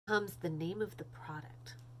comes the name of the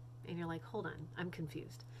product. And you're like, hold on, I'm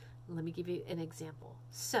confused. Let me give you an example.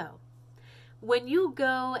 So, when you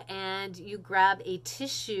go and you grab a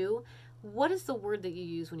tissue, what is the word that you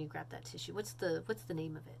use when you grab that tissue? What's the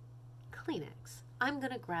name of it? Kleenex. I'm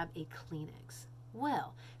going to grab a Kleenex.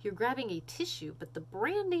 Well, you're grabbing a tissue, but the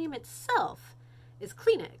brand name itself is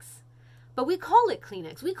Kleenex. But we call it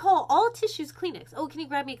Kleenex. We call all tissues Kleenex. Oh, can you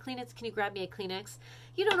grab me a Kleenex? Can you grab me a Kleenex?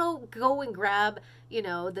 You don't go and grab,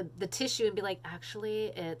 the tissue and be like, actually,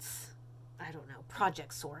 it's, I don't know,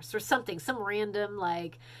 Project Source or something, some random,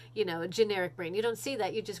 generic brand. You don't see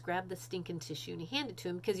that. You just grab the stinking tissue and you hand it to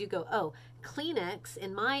him because you go, oh, Kleenex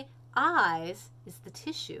in my eyes is the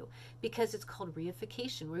tissue because it's called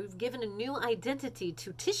reification. We've given a new identity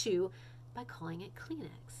to tissue by calling it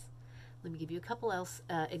Kleenex. Let me give you a couple else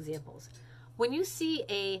examples. When you see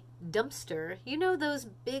a dumpster, those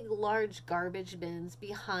big, large garbage bins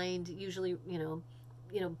behind usually,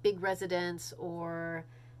 big residents or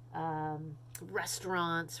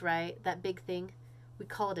restaurants, right? That big thing. We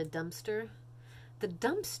call it a dumpster. The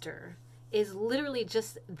dumpster is literally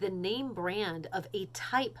just the name brand of a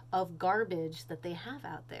type of garbage that they have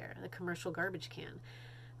out there, a commercial garbage can.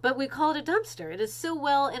 But we call it a dumpster. It is so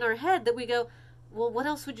well in our head that we go, well, what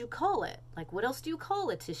else would you call it? Like, what else do you call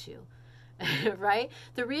a tissue? Right?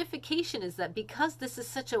 The reification is that because this is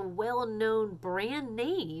such a well-known brand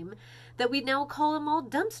name that we now call them all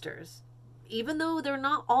dumpsters, even though they're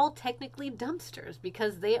not all technically dumpsters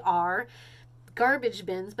because they are garbage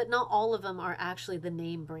bins, but not all of them are actually the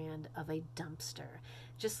name brand of a dumpster.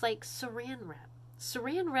 Just like Saran Wrap.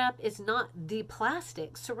 Saran Wrap is not the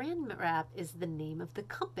plastic. Saran Wrap is the name of the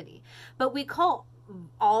company. But we call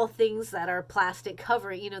all things that are plastic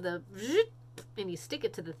covering, and you stick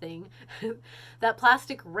it to the thing. That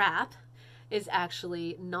plastic wrap is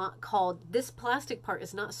actually not called, this plastic part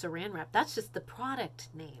is not Saran Wrap. That's just the product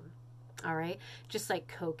name. All right. Just like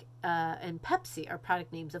Coke and Pepsi are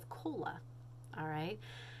product names of cola. All right.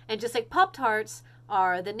 And just like Pop-Tarts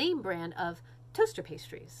are the name brand of toaster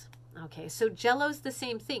pastries. Okay. So Jell-O's the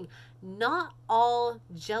same thing. Not all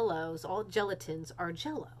Jell-O's, all gelatins are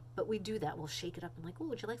Jell-O, but we do that. We'll shake it up and like, oh,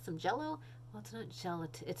 would you like some Jell-O? Well, it's not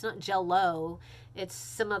gelatin. It's not Jell-O. It's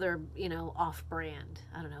some other, off-brand.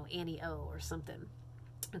 I don't know, Annie O or something.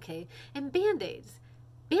 Okay. And Band-Aids.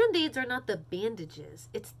 Band-Aids are not the bandages.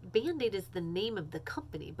 Band-Aid is the name of the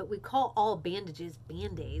company, but we call all bandages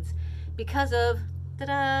Band-Aids because of,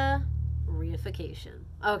 reification.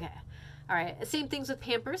 Okay. All right. Same things with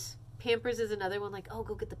Pampers. Pampers is another one, like, oh,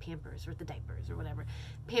 go get the Pampers or the diapers or whatever.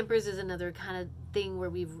 Pampers is another kind of thing where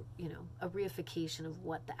we've, a reification of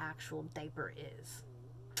what the actual diaper is.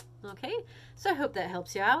 Okay, so I hope that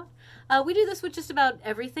helps you out. We do this with just about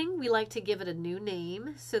everything. We like to give it a new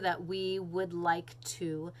name so that we would like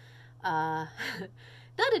to not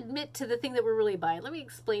admit to the thing that we're really buying. Let me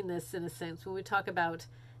explain this in a sense when we talk about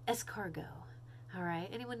escargot. All right,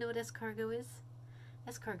 anyone know what escargot is?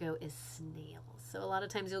 Escargot is snails. So a lot of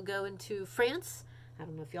times you'll go into France. I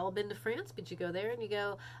don't know if y'all been to France, but you go there and you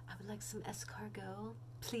go, I would like some escargot,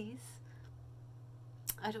 please.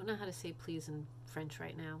 I don't know how to say please in French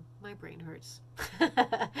right now. My brain hurts.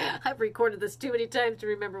 I've recorded this too many times to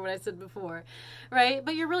remember what I said before, right?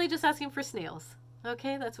 But you're really just asking for snails.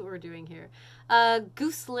 Okay, that's what we're doing here.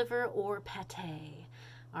 Goose liver or pate.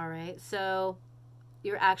 All right, so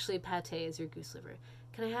you're actually pate is your goose liver.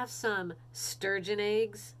 Can I have some sturgeon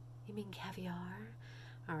eggs? You mean caviar?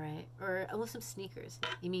 All right, or I want some sneakers.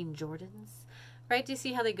 You mean Jordans? Right, do you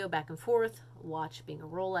see how they go back and forth? Watch being a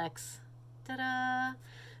Rolex. Ta-da!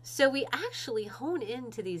 So we actually hone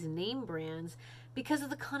into these name brands because of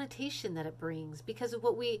the connotation that it brings, because of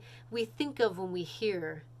what we think of when we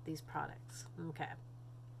hear these products. Okay.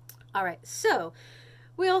 All right. So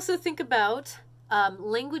we also think about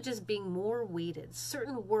languages being more weighted.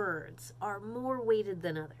 Certain words are more weighted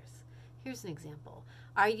than others. Here's an example.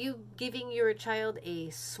 Are you giving your child a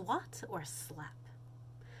swat or a slap?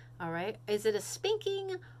 All right. Is it a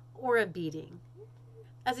spanking or a beating?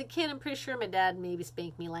 As a kid, I'm pretty sure my dad maybe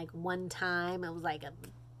spanked me like one time. It was like a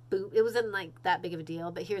boot. It wasn't like that big of a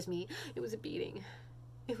deal, but here's me. It was a beating.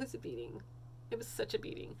 It was a beating. It was such a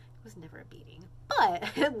beating. It was never a beating.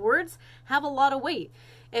 But words have a lot of weight.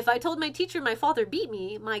 If I told my teacher my father beat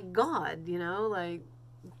me, my God,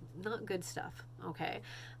 not good stuff. Okay.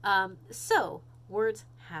 So words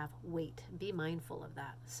have weight. Be mindful of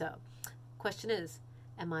that. So question is,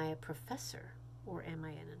 am I a professor or am I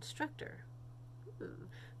an instructor?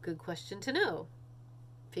 Good question to know.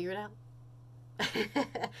 Figure it out.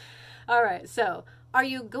 All right. So, are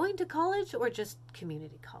you going to college or just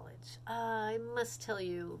community college? College. I must tell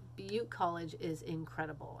you, Butte College is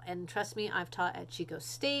incredible. And trust me, I've taught at Chico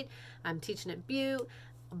State. I'm teaching at Butte.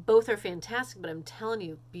 Both are fantastic, but I'm telling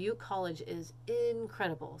you, Butte College is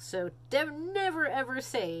incredible. So never ever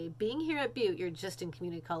say, being here at Butte, you're just in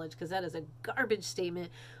community college, because that is a garbage statement.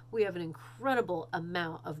 We have an incredible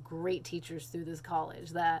amount of great teachers through this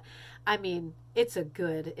college that, I mean, it's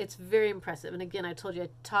very impressive. And again, I told you I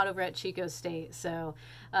taught over at Chico State, so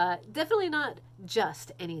definitely not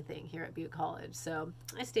just anything here at Butte College. So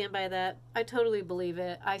I stand by that. I totally believe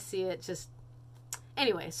it. I see it just...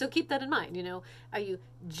 Anyway, so keep that in mind, Are you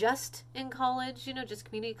just in college, just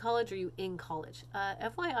community college, or are you in college?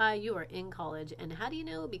 FYI, you are in college. And how do you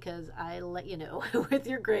know? Because I let you know with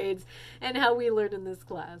your grades and how we learned in this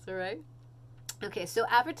class, all right? Okay, so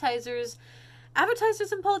advertisers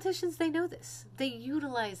and politicians, they know this. They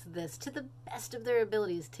utilize this to the best of their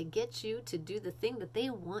abilities to get you to do the thing that they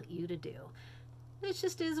want you to do. It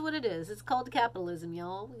just is what it is. It's called capitalism,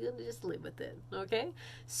 y'all. We're gonna just live with it, okay?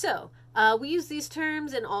 So, we use these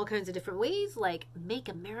terms in all kinds of different ways, like make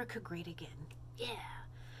America great again. Yeah.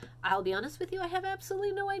 I'll be honest with you, I have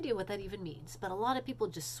absolutely no idea what that even means. But a lot of people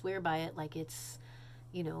just swear by it like it's,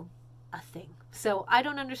 a thing. So I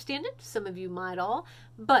don't understand it. Some of you might all.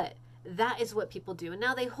 But that is what people do. And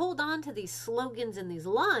now they hold on to these slogans and these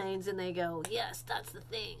lines and they go, yes, that's the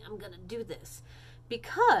thing. I'm going to do this.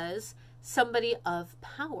 Because somebody of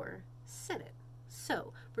power said it.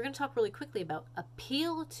 So we're going to talk really quickly about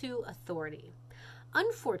appeal to authority.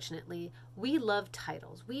 Unfortunately, we love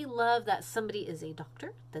titles. We love that somebody is a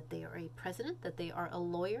doctor, that they are a president, that they are a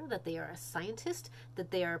lawyer, that they are a scientist,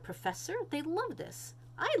 that they are a professor. They love this.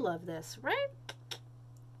 I love this, right?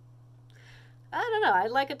 I don't know. I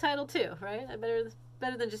like a title too, right?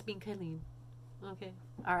 Better than just being clean. Okay.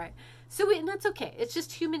 All right. So, and that's okay. It's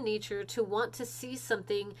just human nature to want to see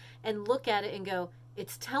something and look at it and go,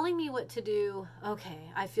 it's telling me what to do.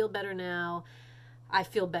 Okay. I feel better now. I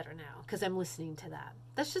feel better now because I'm listening to that.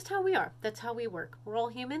 That's just how we are. That's how we work. We're all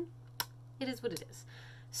human. It is what it is.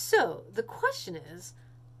 So the question is,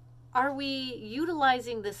 are we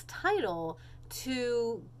utilizing this title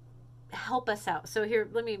to help us out? So here,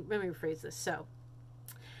 let me rephrase this. So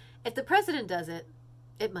if the president does it,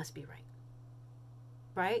 it must be right.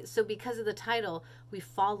 Right? So because of the title, we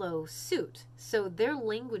follow suit. So their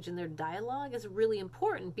language and their dialogue is really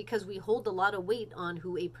important because we hold a lot of weight on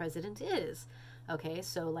who a president is. Okay,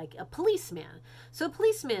 so like a policeman. So a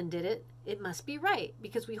policeman did it, it must be right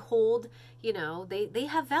because we hold, they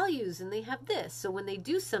have values and they have this. So when they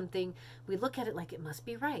do something, we look at it like it must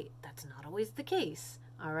be right. That's not always the case.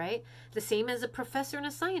 All right. The same as a professor and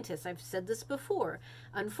a scientist. I've said this before.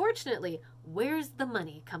 Unfortunately, where's the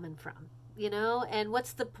money coming from? And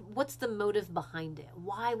what's the motive behind it?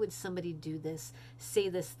 Why would somebody do this, say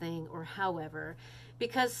this thing, or however?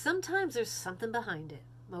 Because sometimes there's something behind it.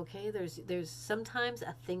 Okay, there's sometimes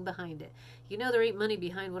a thing behind it. There ain't money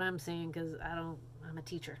behind what I'm saying because I'm a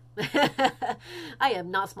teacher. I am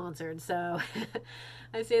not sponsored, so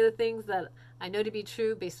I say the things that I know to be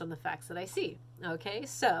true based on the facts that I see. Okay,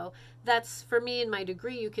 so that's for me in my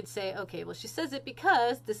degree. You could say, okay, well, she says it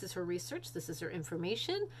because this is her research, this is her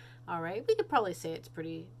information. All right, we could probably say it's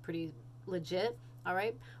pretty legit. All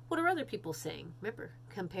right, what are other people saying? Remember,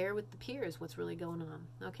 compare with the peers. What's really going on?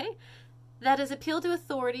 Okay. That is appeal to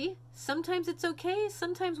authority. Sometimes it's okay.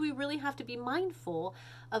 Sometimes we really have to be mindful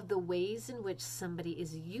of the ways in which somebody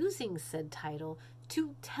is using said title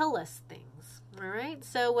to tell us things. All right.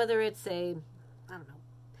 So whether it's a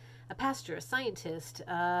pastor, a scientist,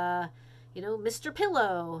 Mr.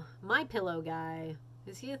 Pillow, my pillow guy.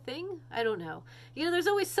 Is he a thing? I don't know. There's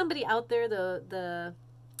always somebody out there. The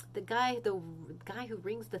guy who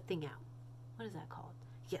rings the thing out. What is that called?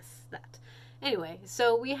 Yes, that. Anyway,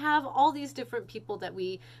 so we have all these different people that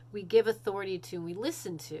we give authority to and we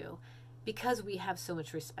listen to because we have so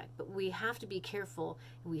much respect. But we have to be careful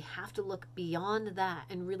and we have to look beyond that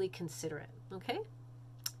and really consider it. Okay?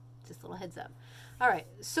 Just a little heads up. All right.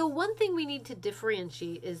 So one thing we need to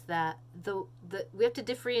differentiate is that we have to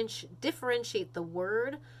differentiate the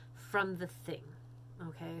word from the thing.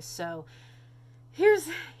 Okay? So here's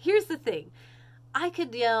the thing. I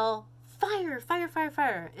could yell fire, fire, fire,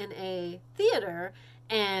 fire in a theater,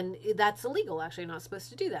 and that's illegal. Actually, you're not supposed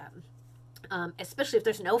to do that, especially if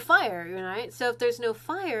there's no fire, right? So if there's no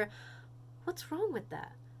fire, what's wrong with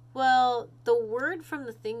that? Well, the word from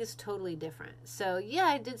the thing is totally different. So yeah,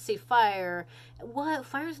 I did say fire. What?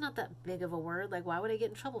 Fire's not that big of a word. Like, why would I get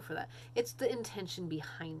in trouble for that? It's the intention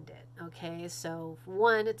behind it, okay? So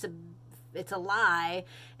one, it's a it's a lie,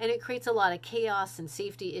 and it creates a lot of chaos and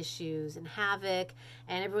safety issues and havoc,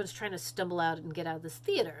 and everyone's trying to stumble out and get out of this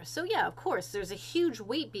theater. So yeah, of course, there's a huge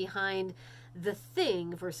weight behind the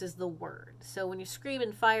thing versus the word. So when you scream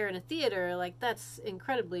and fire in a theater, like, that's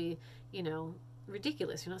incredibly,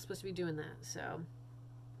 ridiculous. You're not supposed to be doing that. So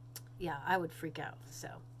yeah, I would freak out. So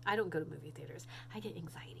I don't go to movie theaters. I get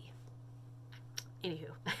anxiety.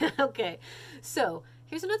 Anywho. Okay. So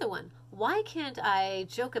here's another one. Why can't I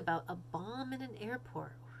joke about a bomb in an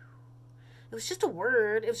airport? It was just a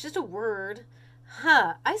word. It was just a word.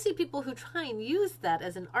 I see people who try and use that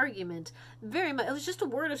as an argument very much. It was just a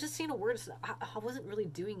word. I was just saying a word. I wasn't really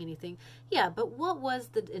doing anything. Yeah, but what was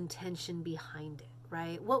the intention behind it,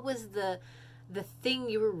 right? What was the thing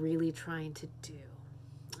you were really trying to do?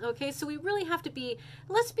 Okay, so we really have to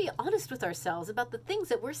let's be honest with ourselves about the things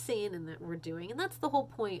that we're saying and that we're doing. And that's the whole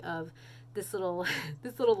point of this little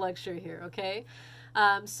lecture here, okay?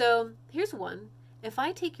 So here's one. If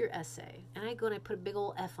I take your essay and I go and I put a big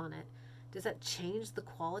old F on it, does that change the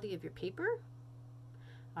quality of your paper?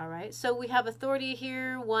 All right, so we have authority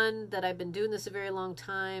here, one that I've been doing this a very long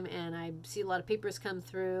time, and I see a lot of papers come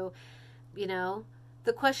through.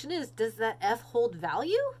 The question is, does that F hold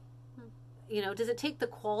value? Does it take the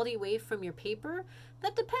quality away from your paper?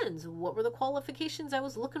 That depends. What were the qualifications I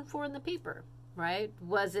was looking for in the paper, right?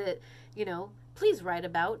 Was it, please write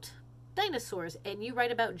about dinosaurs, and you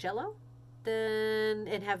write about Jell-O, then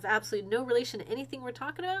and have absolutely no relation to anything we're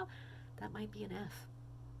talking about? That might be an F.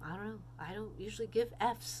 I don't know. I don't usually give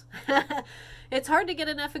Fs. It's hard to get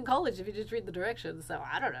an F in college if you just read the directions, so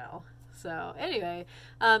I don't know. So anyway,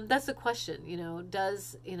 that's the question.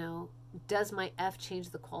 Does my F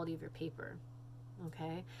change the quality of your paper?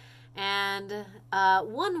 Okay. And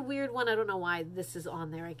one weird one, I don't know why this is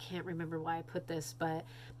on there. I can't remember why I put this, but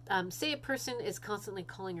say a person is constantly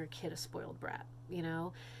calling your kid a spoiled brat.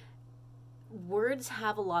 Words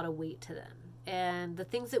have a lot of weight to them. And the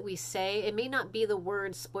things that we say, it may not be the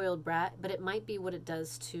word spoiled brat, but it might be what it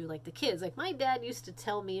does to, like, the kids. Like, my dad used to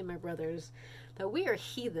tell me and my brothers that we are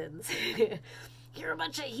heathens. You're a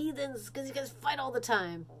bunch of heathens because you guys fight all the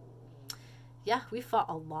time. Yeah, we fought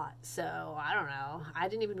a lot. So, I don't know. I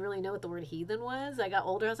didn't even really know what the word heathen was. I got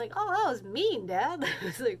older. I was like, oh, that was mean, Dad.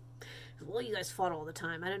 It's like, well, you guys fought all the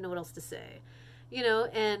time. I didn't know what else to say.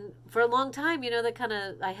 And for a long time, that kind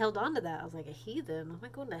of, I held on to that. I was like, a heathen? Am I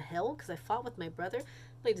going to hell because I fought with my brother?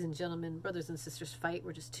 Ladies and gentlemen, brothers and sisters fight.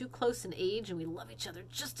 We're just too close in age, and we love each other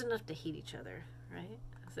just enough to hate each other, right?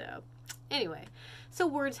 So, anyway, so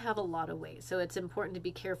words have a lot of weight. So it's important to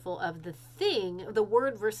be careful of the thing, the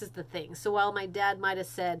word versus the thing. So while my dad might have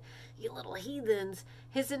said, you little heathens,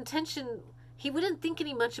 his intention, he wouldn't think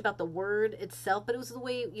any much about the word itself, but it was the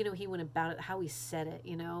way, he went about it, how he said it,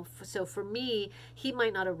 So for me, he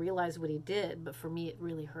might not have realized what he did, but for me, it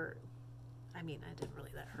really hurt. I mean, I didn't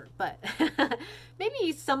really that hurt, but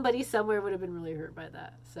maybe somebody somewhere would have been really hurt by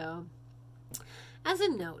that. So as a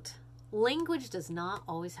note, language does not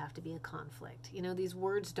always have to be a conflict. These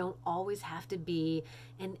words don't always have to be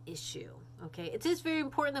an issue. Okay, it is very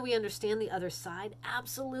important that we understand the other side.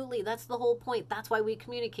 Absolutely. That's the whole point. That's why we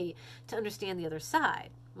communicate, to understand the other side.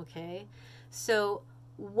 Okay, so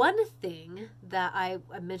one thing that I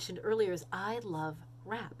mentioned earlier is I love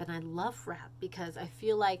rap, and I love rap because I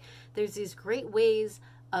feel like there's these great ways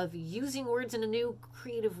of using words in a new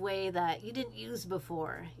creative way that you didn't use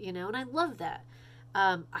before, and I love that.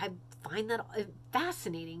 I find that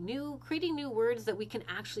fascinating. Creating new words that we can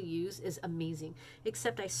actually use is amazing.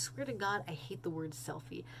 Except I swear to God, I hate the word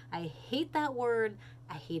selfie. I hate that word.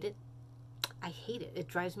 I hate it. I hate it. It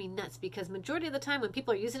drives me nuts because majority of the time when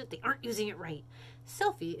people are using it, they aren't using it right.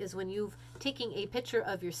 Selfie is when you've taken a picture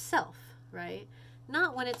of yourself, right?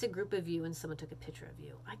 Not when it's a group of you and someone took a picture of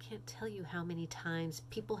you. I can't tell you how many times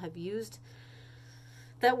people have used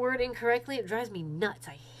that word incorrectly. It drives me nuts.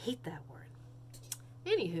 I hate that word.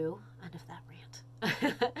 Anywho, enough that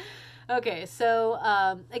rant. Okay,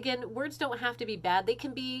 so again, words don't have to be bad. They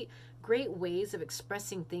can be great ways of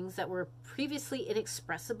expressing things that were previously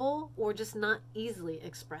inexpressible or just not easily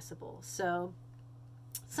expressible. So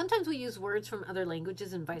sometimes we use words from other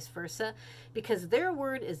languages and vice versa because their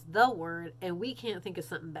word is the word and we can't think of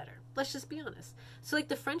something better. Let's just be honest. So like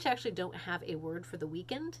the French actually don't have a word for the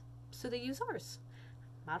weekend, so they use ours.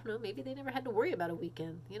 I don't know, maybe they never had to worry about a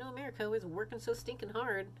weekend. America was working so stinking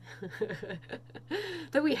hard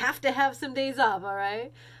that we have to have some days off, all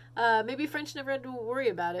right? Maybe French never had to worry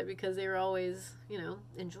about it because they were always,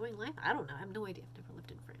 enjoying life. I don't know. I have no idea. I've never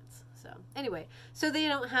lived in France. So anyway, so they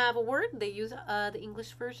don't have a word. They use the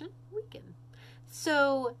English version, weekend.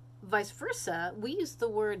 So vice versa, we use the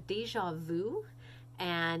word déjà vu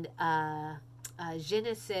and je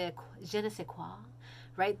ne sais quoi,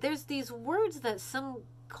 right? There's these words that some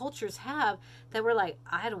cultures have that we're like,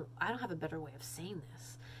 I don't have a better way of saying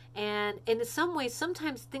this. And in some ways,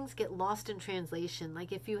 sometimes things get lost in translation.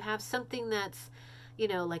 Like if you have something that's,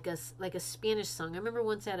 like a Spanish song. I remember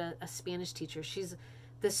once I had a Spanish teacher.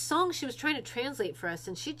 The song she was trying to translate for us,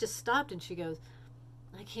 and she just stopped and she goes,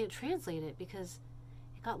 I can't translate it because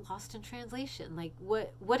it got lost in translation. Like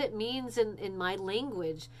what it means in my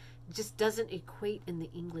language just doesn't equate in the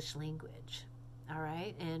English language. All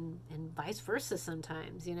right. And vice versa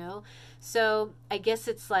sometimes, So I guess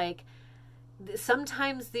it's like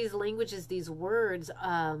sometimes these languages, these words,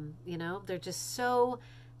 they're just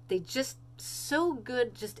so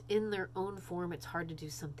good just in their own form. It's hard to do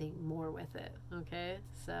something more with it. Okay.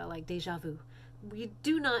 So like déjà vu. We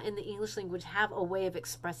do not in the English language have a way of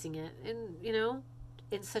expressing it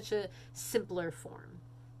in such a simpler form.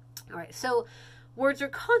 All right. So words are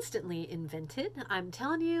constantly invented. I'm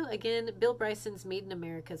telling you, again, Bill Bryson's Made in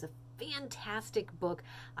America is a fantastic book.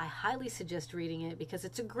 I highly suggest reading it because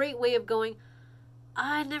it's a great way of going,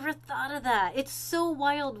 I never thought of that. It's so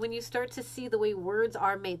wild when you start to see the way words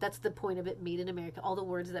are made. That's the point of it, Made in America, all the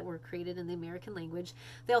words that were created in the American language.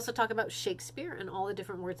 They also talk about Shakespeare and all the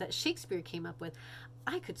different words that Shakespeare came up with.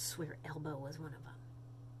 I could swear elbow was one of them.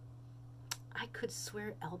 I could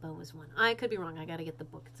swear elbow was one. I could be wrong. I got to get the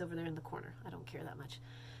book. It's over there in the corner. I don't care that much.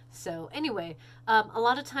 So anyway, a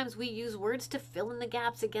lot of times we use words to fill in the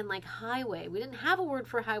gaps, again, like highway. We didn't have a word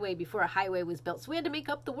for highway before a highway was built, so we had to make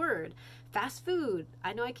up the word. Fast food.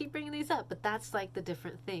 I know I keep bringing these up, but that's like the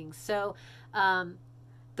different things. So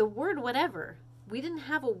the word whatever, we didn't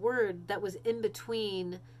have a word that was in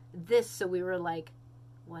between this, so we were like,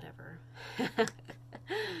 whatever.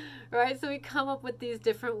 Right? So we come up with these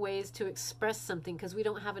different ways to express something because we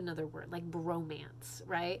don't have another word, like bromance,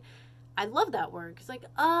 right? I love that word. It's like,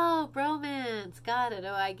 oh, bromance, got it.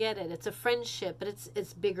 Oh, I get it. It's a friendship, but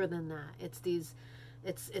it's bigger than that.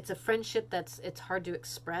 It's a friendship it's hard to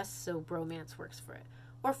express, so bromance works for it.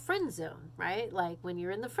 Or friend zone, right? Like when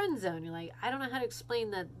you're in the friend zone, you're like, I don't know how to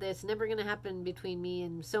explain that it's never going to happen between me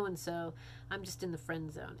and so-and-so. I'm just in the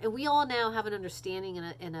friend zone. And we all now have an understanding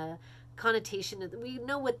and a connotation that we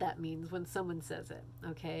know what that means when someone says it.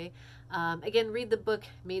 Okay. Again, read the book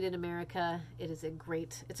Made in America. It's a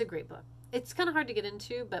great book. It's kind of hard to get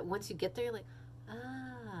into, but once you get there, you're like,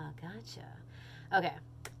 gotcha. Okay.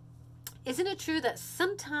 Isn't it true that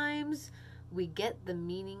sometimes we get the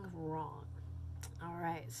meaning wrong? All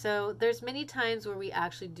right. So there's many times where we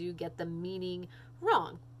actually do get the meaning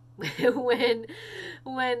wrong. when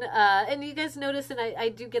and you guys notice, and I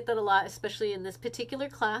do get that a lot, especially in this particular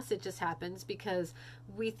class. It just happens because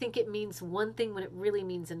we think it means one thing when it really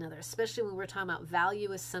means another, especially when we're talking about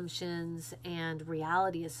value assumptions and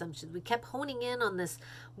reality assumptions. We kept honing in on this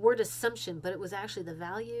word assumption, but it was actually the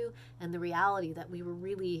value and the reality that we were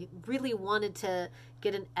really wanted to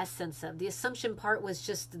get an essence of. The assumption part was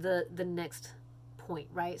just the next point,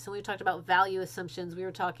 right? So when we talked about value assumptions, we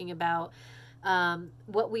were talking about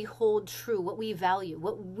what we hold true, what we value,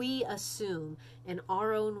 what we assume in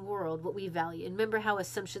our own world, what we value. And remember how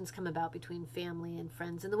assumptions come about between family and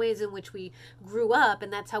friends and the ways in which we grew up,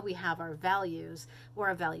 and that's how we have our values or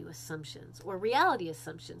our value assumptions or reality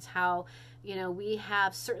assumptions. How, we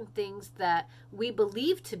have certain things that we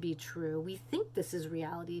believe to be true. We think this is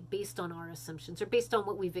reality based on our assumptions or based on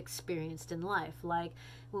what we've experienced in life. Like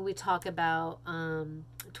when we talk about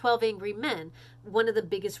 12 Angry Men, one of the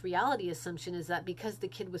biggest reality assumption is that because the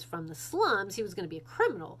kid was from the slums, he was going to be a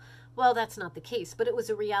criminal. Well, that's not the case, but it was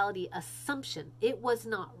a reality assumption. It was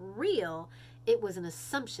not real. It was an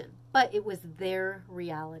assumption, but it was their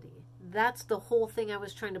reality. That's the whole thing I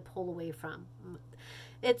was trying to pull away from.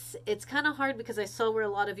 It's kind of hard because I saw where a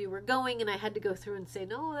lot of you were going, and I had to go through and say,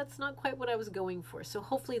 no, that's not quite what I was going for. So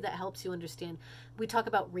hopefully that helps you understand. We talk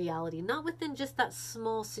about reality, not within just that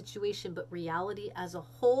small situation, but reality as a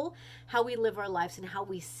whole, how we live our lives and how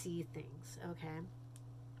we see things, okay?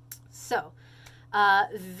 So,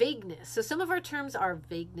 vagueness. So some of our terms are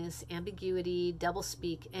vagueness, ambiguity,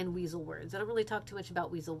 doublespeak, and weasel words. I don't really talk too much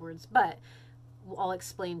about weasel words, but I'll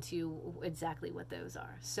explain to you exactly what those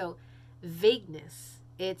are. So vagueness,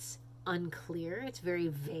 it's unclear, it's very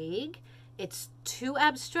vague, it's too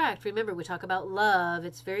abstract. Remember, we talk about love,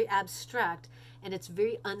 it's very abstract, and it's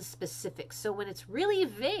very unspecific. So when it's really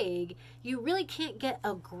vague, you really can't get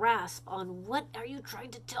a grasp on what are you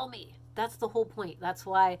trying to tell me. That's the whole point. That's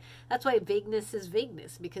why vagueness is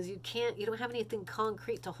vagueness, because you don't have anything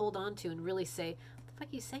concrete to hold on to and really say, what the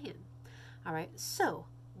fuck are you saying? All right, so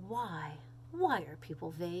why are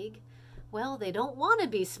people vague? Well, they don't want to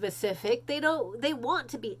be specific. They want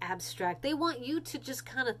to be abstract. They want you to just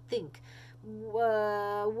kind of think.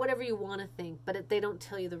 whatever you want to think, but they don't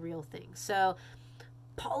tell you the real thing. So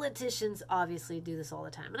politicians obviously do this all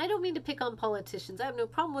the time. And I don't mean to pick on politicians. I have no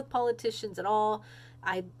problem with politicians at all.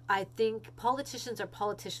 I think politicians are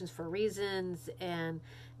politicians for reasons, and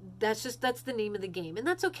that's the name of the game. And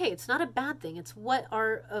that's okay. It's not a bad thing. It's what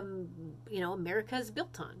our America is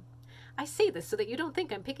built on. I say this so that you don't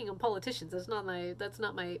think I'm picking on politicians. That's not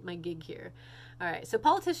my gig here. All right. So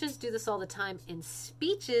politicians do this all the time in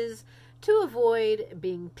speeches to avoid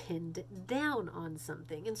being pinned down on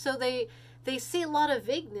something. And so they say a lot of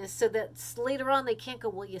vagueness so that later on they can't go,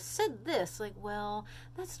 well, you said this. Like, well,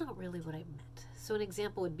 that's not really what I meant. So an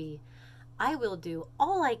example would be, I will do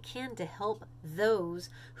all I can to help those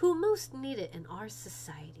who most need it in our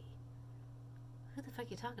society. Who the fuck are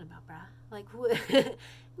you talking about, brah? Like,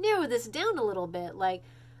 narrow this down a little bit. Like,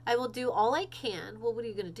 I will do all I can. Well, what are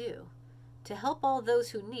you going to do? To help all those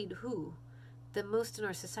who need who? The most in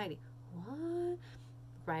our society. What?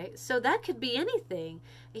 Right? So that could be anything.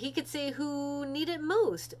 He could say who need it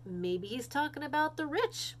most. Maybe he's talking about the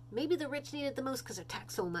rich. Maybe the rich need it the most because they're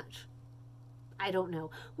taxed so much. I don't know.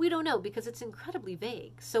 We don't know because it's incredibly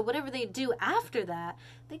vague. So whatever they do after that,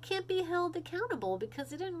 they can't be held accountable because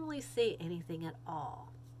they didn't really say anything at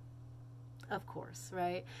all. Of course,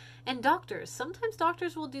 right? And doctors. Sometimes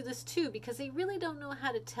doctors will do this too because they really don't know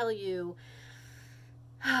how to tell you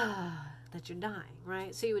that you're dying,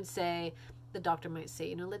 right? So you would say, the doctor might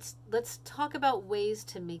say, let's talk about ways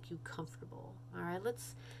to make you comfortable. All right,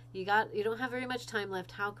 you don't have very much time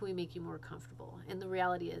left. How can we make you more comfortable? And the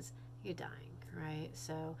reality is you're dying, right?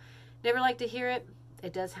 So never like to hear it.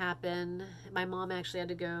 It does happen. My mom actually had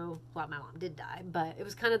to go, well, my mom did die, but it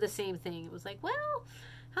was kind of the same thing. It was like, well,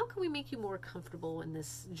 how can we make you more comfortable in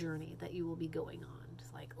this journey that you will be going on?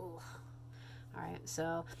 Just like, oh, all right.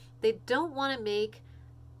 So they don't want to make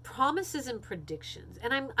promises and predictions,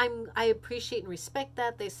 and I appreciate and respect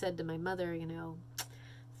that. They said to my mother,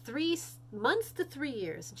 3 months to 3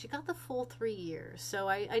 years, and she got the full 3 years. So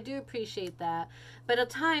I do appreciate that. But at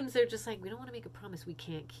times they're just like, we don't want to make a promise we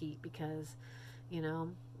can't keep because,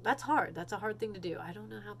 that's hard. That's a hard thing to do. I don't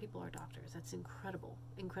know how people are doctors. That's incredible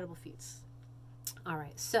feats. All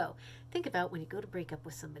right. So think about when you go to break up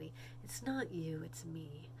with somebody, it's not you, it's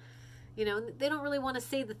me. They don't really want to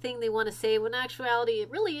say the thing they want to say when in actuality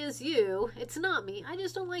it really is you. It's not me. I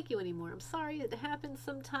just don't like you anymore. I'm sorry. It happens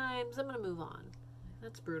sometimes. I'm going to move on.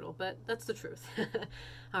 That's brutal, but that's the truth.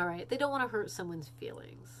 All right. They don't want to hurt someone's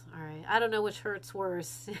feelings. All right. I don't know which hurts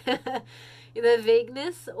worse, the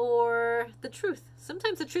vagueness or the truth.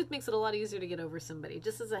 Sometimes the truth makes it a lot easier to get over somebody.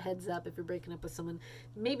 Just as a heads up, if you're breaking up with someone,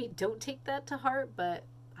 maybe don't take that to heart, but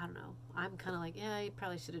I don't know. I'm kind of like, yeah, you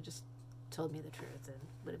probably should have just told me the truth and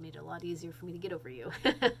would have made it a lot easier for me to get over you.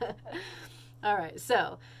 All right.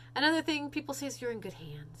 So another thing people say is you're in good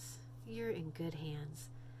hands. You're in good hands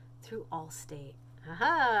through Allstate.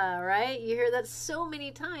 Aha, right? You hear that so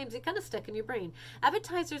many times, it kind of stuck in your brain.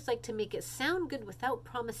 Advertisers like to make it sound good without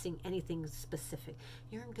promising anything specific.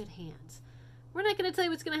 You're in good hands. We're not going to tell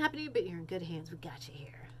you what's going to happen to you, but you're in good hands. We got you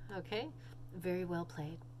here. Okay? Very well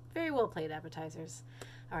played. Very well played, advertisers.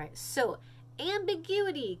 All right, so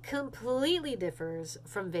ambiguity completely differs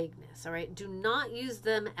from vagueness. All right? Do not use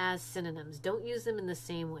them as synonyms. Don't use them in the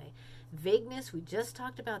same way. Vagueness, we just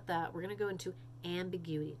talked about that. We're going to go into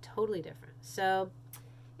ambiguity, totally different. So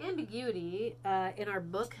ambiguity in our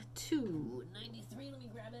book 293, let me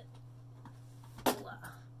grab it.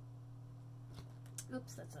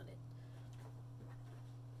 Oops, that's not it.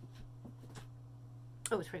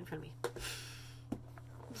 Oh, it's right in front of me.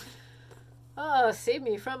 Oh, save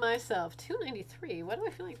me from myself. 293. Why do I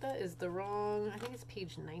feel like that is the wrong? I think it's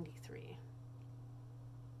page 93.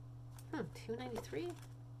 293.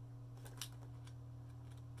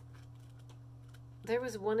 There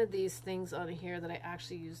was one of these things on here that I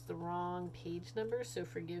actually used the wrong page number, so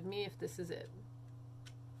forgive me if this is it.